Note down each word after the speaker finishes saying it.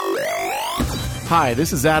Hi,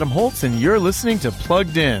 this is Adam Holtz, and you're listening to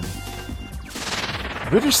Plugged In.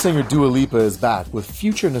 British singer Dua Lipa is back with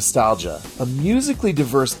Future Nostalgia, a musically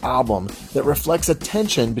diverse album that reflects a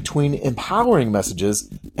tension between empowering messages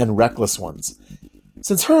and reckless ones.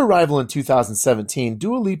 Since her arrival in 2017,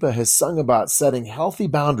 Dua Lipa has sung about setting healthy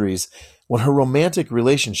boundaries when her romantic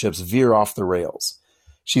relationships veer off the rails.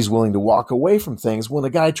 She's willing to walk away from things when a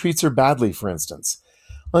guy treats her badly, for instance.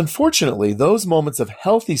 Unfortunately, those moments of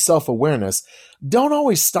healthy self-awareness don't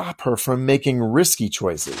always stop her from making risky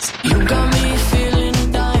choices. You got me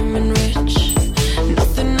feeling diamond rich.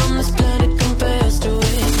 Nothing on this planet compares to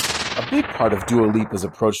it. A big part of Dua Lipa's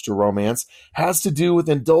approach to romance has to do with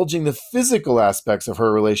indulging the physical aspects of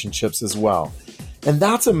her relationships as well. And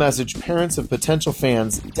that's a message parents of potential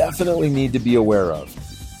fans definitely need to be aware of.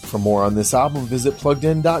 For more on this album, visit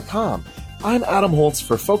PluggedIn.com. I'm Adam Holtz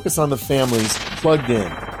for Focus on the Family's Plugged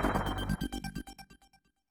In.